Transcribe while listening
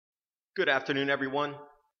Good afternoon, everyone.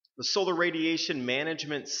 The Solar Radiation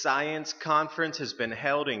Management Science Conference has been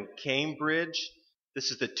held in Cambridge.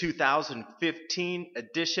 This is the 2015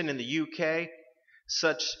 edition in the UK.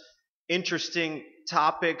 Such interesting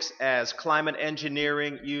topics as climate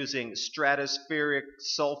engineering using stratospheric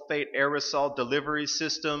sulfate aerosol delivery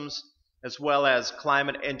systems, as well as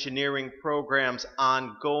climate engineering programs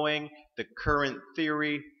ongoing, the current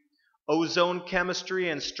theory, ozone chemistry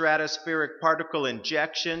and stratospheric particle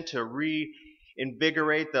injection to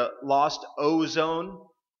reinvigorate the lost ozone.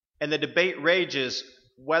 And the debate rages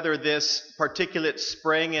whether this particulate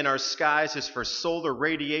spraying in our skies is for solar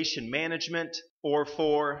radiation management or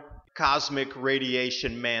for cosmic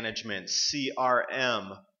radiation management,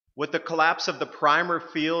 CRM. With the collapse of the primer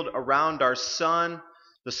field around our sun,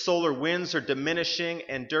 the solar winds are diminishing,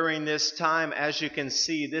 and during this time, as you can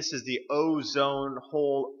see, this is the ozone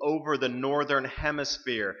hole over the northern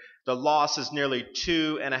hemisphere. The loss is nearly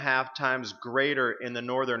 2.5 times greater in the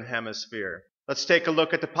northern hemisphere. Let's take a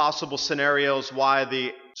look at the possible scenarios why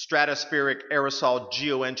the stratospheric aerosol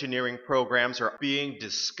geoengineering programs are being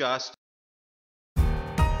discussed.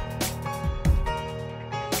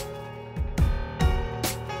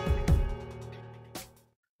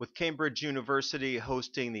 With Cambridge University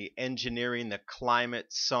hosting the Engineering the Climate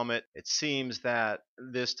Summit, it seems that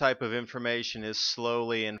this type of information is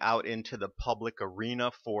slowly and out into the public arena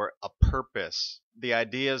for a purpose. The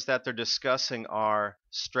ideas that they're discussing are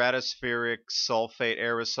stratospheric sulfate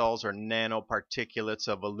aerosols or nanoparticulates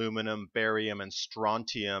of aluminum, barium, and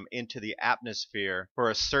strontium into the atmosphere for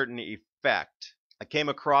a certain effect. I came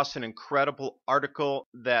across an incredible article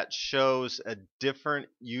that shows a different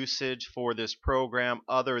usage for this program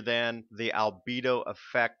other than the albedo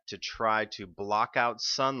effect to try to block out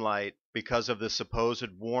sunlight because of the supposed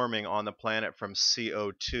warming on the planet from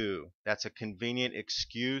CO2. That's a convenient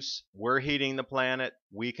excuse. We're heating the planet.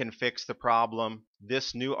 We can fix the problem.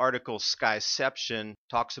 This new article, Skyception,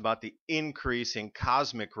 talks about the increase in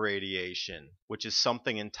cosmic radiation, which is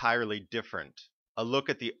something entirely different. A look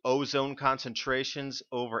at the ozone concentrations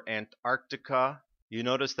over Antarctica. You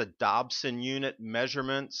notice the Dobson unit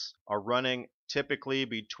measurements are running typically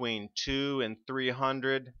between 2 and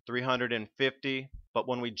 300, 350. But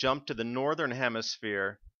when we jump to the northern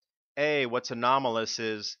hemisphere, what's anomalous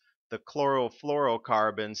is the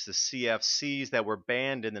chlorofluorocarbons, the CFCs that were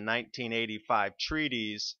banned in the 1985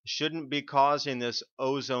 treaties, shouldn't be causing this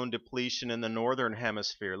ozone depletion in the northern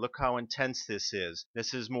hemisphere. Look how intense this is.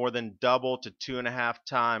 This is more than double to 2.5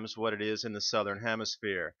 times what it is in the southern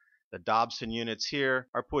hemisphere. The Dobson units here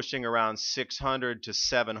are pushing around 600 to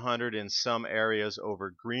 700 in some areas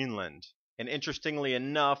over Greenland. And interestingly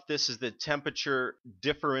enough, this is the temperature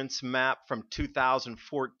difference map from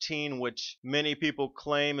 2014, which many people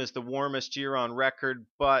claim is the warmest year on record,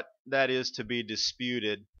 but that is to be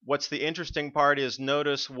disputed. What's the interesting part is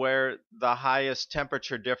notice where the highest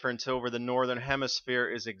temperature difference over the northern hemisphere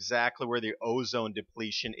is exactly where the ozone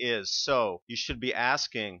depletion is. So you should be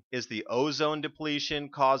asking, is the ozone depletion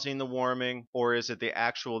causing the warming, or is it the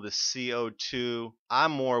CO2?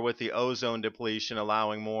 I'm more with the ozone depletion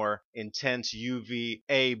allowing more intense UV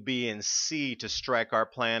A, B, and C to strike our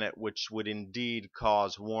planet, which would indeed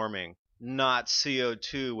cause warming. Not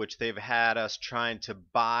CO2, which they've had us trying to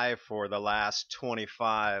buy for the last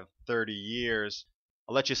 25, 30 years.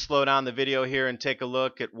 I'll let you slow down the video here and take a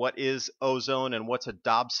look at what is ozone and what's a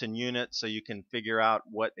Dobson unit so you can figure out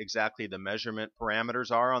what exactly the measurement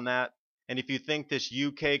parameters are on that. And if you think this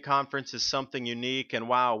UK conference is something unique and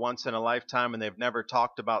wow, once in a lifetime and they've never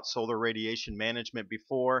talked about solar radiation management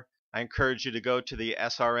before, I encourage you to go to the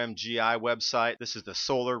SRMGI website. This is the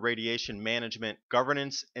Solar Radiation Management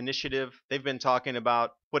Governance Initiative. They've been talking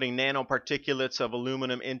about putting nanoparticulates of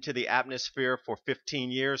aluminum into the atmosphere for 15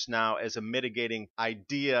 years now as a mitigating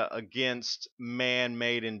idea against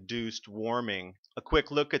man-made induced warming. A quick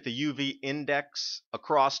look at the UV index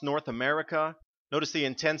across North America. Notice the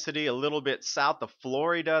intensity a little bit south of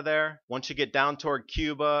Florida there. Once you get down toward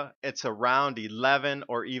Cuba, it's around 11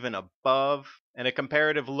 or even above. And a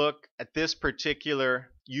comparative look at this particular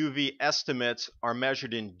UV estimates are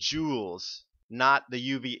measured in joules, not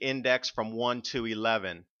the UV index from 1 to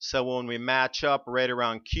 11. So when we match up right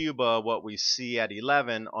around Cuba, what we see at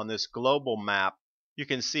 11 on this global map, you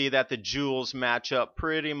can see that the joules match up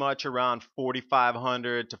pretty much around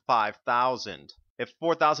 4,500 to 5,000. If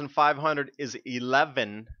 4,500 is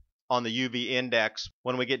 11 on the UV index,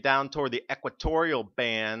 when we get down toward the equatorial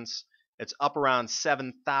bands, it's up around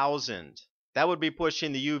 7,000. That would be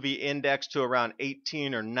pushing the UV index to around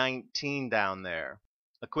 18 or 19 down there.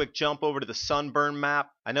 A quick jump over to the sunburn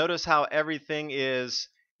map. I notice how everything is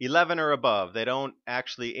 11 or above. They don't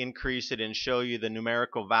actually increase it and show you the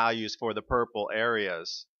numerical values for the purple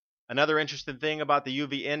areas. Another interesting thing about the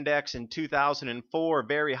UV index in 2004,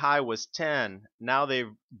 very high, was 10. Now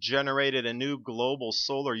they've generated a new global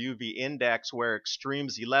solar UV index where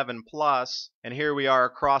extremes 11 plus, and here we are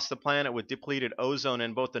across the planet with depleted ozone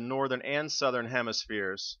in both the northern and southern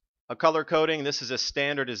hemispheres. A color coding, this is a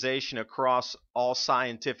standardization across all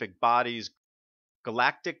scientific bodies.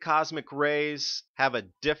 Galactic cosmic rays have a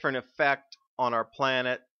different effect on our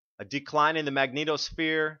planet. A decline in the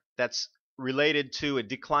magnetosphere, that's related to a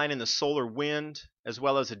decline in the solar wind, as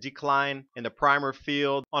well as a decline in the primer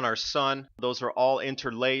field on our sun. Those are all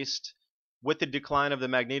interlaced. With the decline of the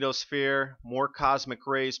magnetosphere, more cosmic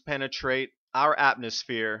rays penetrate our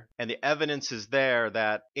atmosphere, and the evidence is there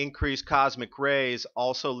that increased cosmic rays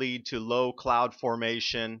also lead to low cloud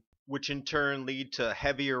formation, which in turn lead to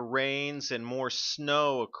heavier rains and more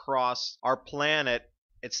snow across our planet.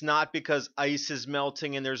 It's not because ice is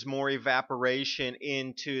melting and there's more evaporation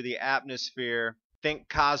into the atmosphere. Think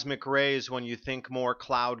cosmic rays when you think more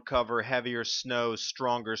cloud cover, heavier snow,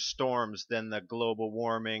 stronger storms than the global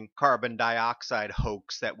warming carbon dioxide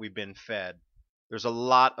hoax that we've been fed. There's a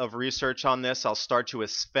lot of research on this. I'll start you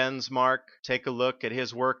with Sven's Mark. Take a look at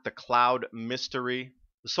his work, The Cloud Mystery.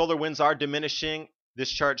 The solar winds are diminishing.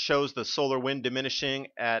 This chart shows the solar wind diminishing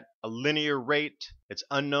at a linear rate. It's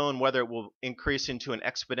unknown whether it will increase into an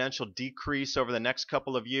exponential decrease over the next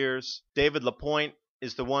couple of years. David Lapointe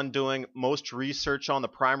is the one doing most research on the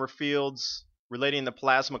primer fields, relating the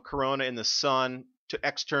plasma corona in the sun to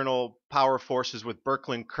external power forces with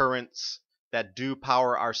Birkeland currents that do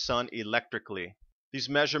power our sun electrically. These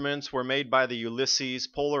measurements were made by the Ulysses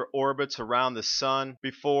polar orbits around the sun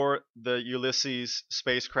before the Ulysses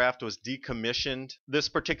spacecraft was decommissioned. This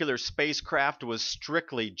particular spacecraft was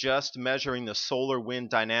strictly just measuring the solar wind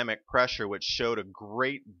dynamic pressure, which showed a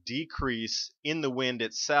great decrease in the wind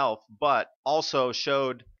itself, but also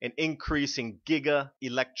showed an increasing giga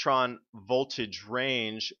electron voltage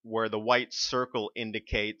range where the white circle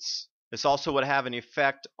indicates. This also would have an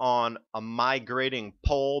effect on a migrating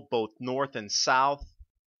pole, both north and south.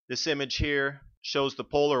 This image here shows the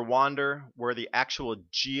polar wander, where the actual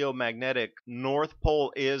geomagnetic north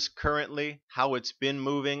pole is currently, how it's been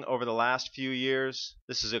moving over the last few years.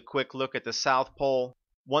 This is a quick look at the south pole.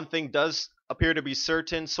 One thing does appear to be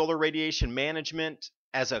certain: solar radiation management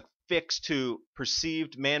as a fix to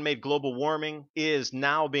perceived man-made global warming is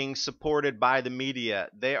now being supported by the media.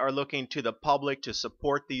 They are looking to the public to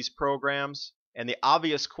support these programs. And the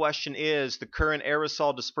obvious question is, the current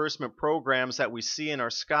aerosol disbursement programs that we see in our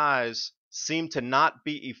skies seem to not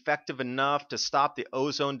be effective enough to stop the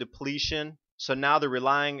ozone depletion. So now they're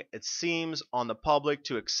relying, it seems, on the public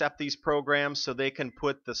to accept these programs so they can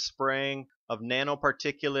put the spraying of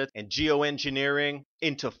nanoparticulates and geoengineering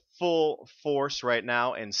into full force right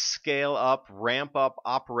now and scale up, ramp up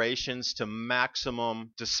operations to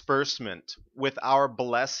maximum disbursement with our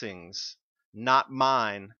blessings. Not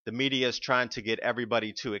mine. The media is trying to get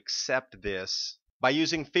everybody to accept this by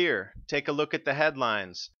using fear. Take a look at the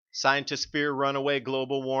headlines. Scientists fear runaway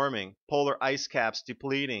global warming. Polar ice caps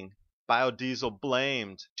depleting. Biodiesel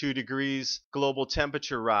blamed. 2 degrees global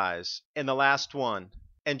temperature rise. And the last one,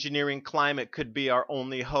 engineering climate could be our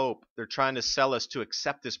only hope. They're trying to sell us to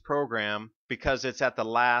accept this program because it's at the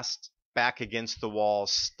last back against the wall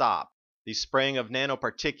stop. The spraying of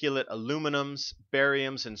nanoparticulate aluminums,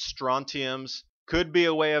 bariums, and strontiums could be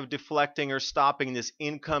a way of deflecting or stopping this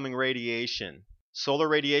incoming radiation. Solar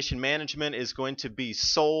radiation management is going to be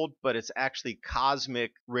sold, but it's actually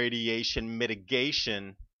cosmic radiation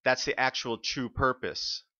mitigation. That's the actual true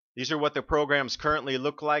purpose. These are what the programs currently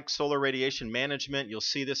look like. Solar radiation management, you'll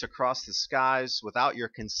see this across the skies without your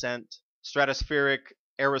consent. Stratospheric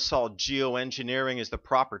aerosol geoengineering is the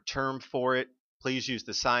proper term for it. Please use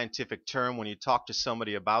the scientific term when you talk to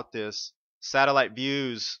somebody about this. Satellite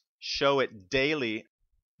views show it daily.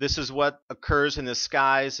 This is what occurs in the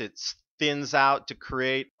skies. It thins out to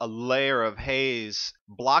create a layer of haze,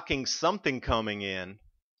 blocking something coming in.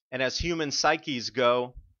 And as human psyches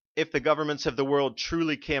go, if the governments of the world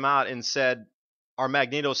truly came out and said, our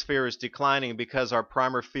magnetosphere is declining because our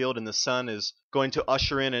primer field in the sun is going to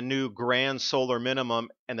usher in a new grand solar minimum,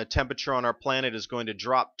 and the temperature on our planet is going to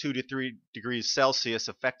drop 2 to 3 degrees Celsius,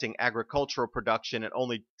 affecting agricultural production, and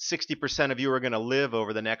only 60% of you are going to live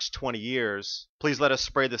over the next 20 years. Please let us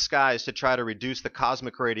spray the skies to try to reduce the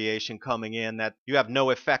cosmic radiation coming in that you have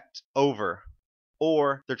no effect over.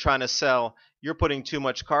 Or they're trying to sell, you're putting too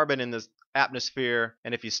much carbon in the atmosphere,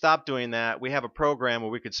 and if you stop doing that, we have a program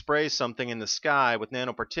where we could spray something in the sky with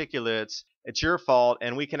nanoparticulates. It's your fault,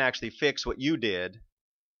 and we can actually fix what you did.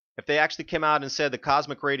 If they actually came out and said the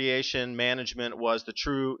cosmic radiation management was the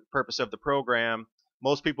true purpose of the program,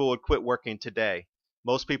 most people would quit working today.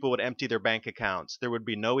 Most people would empty their bank accounts. There would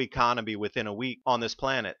be no economy within a week on this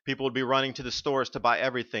planet. People would be running to the stores to buy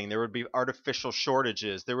everything. There would be artificial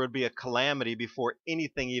shortages. There would be a calamity before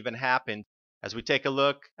anything even happened. As we take a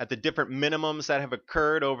look at the different minimums that have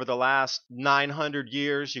occurred over the last 900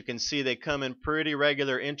 years, you can see they come in pretty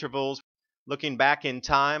regular intervals. Looking back in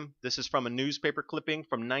time, this is from a newspaper clipping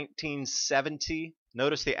from 1970.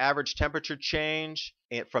 Notice the average temperature change.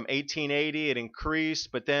 From 1880 it increased,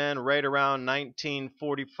 but then right around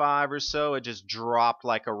 1945 or so it just dropped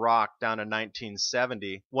like a rock down to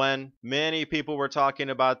 1970, when many people were talking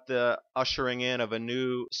about the ushering in of a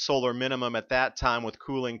new solar minimum at that time with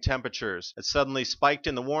cooling temperatures. It suddenly spiked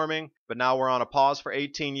in the warming, but now we're on a pause for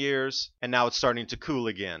 18 years and now it's starting to cool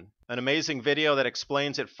again. An amazing video that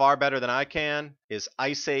explains it far better than I can is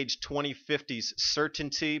Ice Age 2050's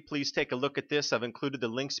Certainty. Please take a look at this. I've included the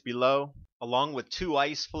links below, along with 2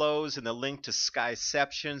 ice flows and the link to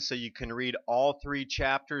Skyception, so you can read all 3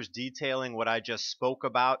 chapters detailing what I just spoke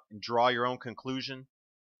about and draw your own conclusion.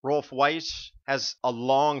 Rolf Weiss has a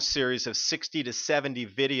long series of 60 to 70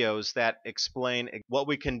 videos that explain what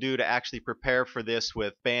we can do to actually prepare for this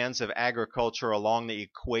with bands of agriculture along the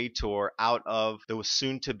equator out of the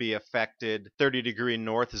soon-to-be affected 30-degree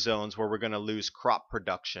north zones where we're going to lose crop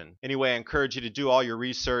production. Anyway, I encourage you to do all your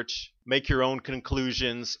research, make your own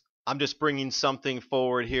conclusions. I'm just bringing something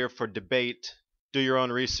forward here for debate. Do your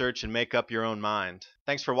own research and make up your own mind.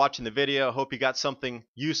 Thanks for watching the video. Hope you got something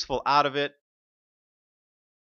useful out of it.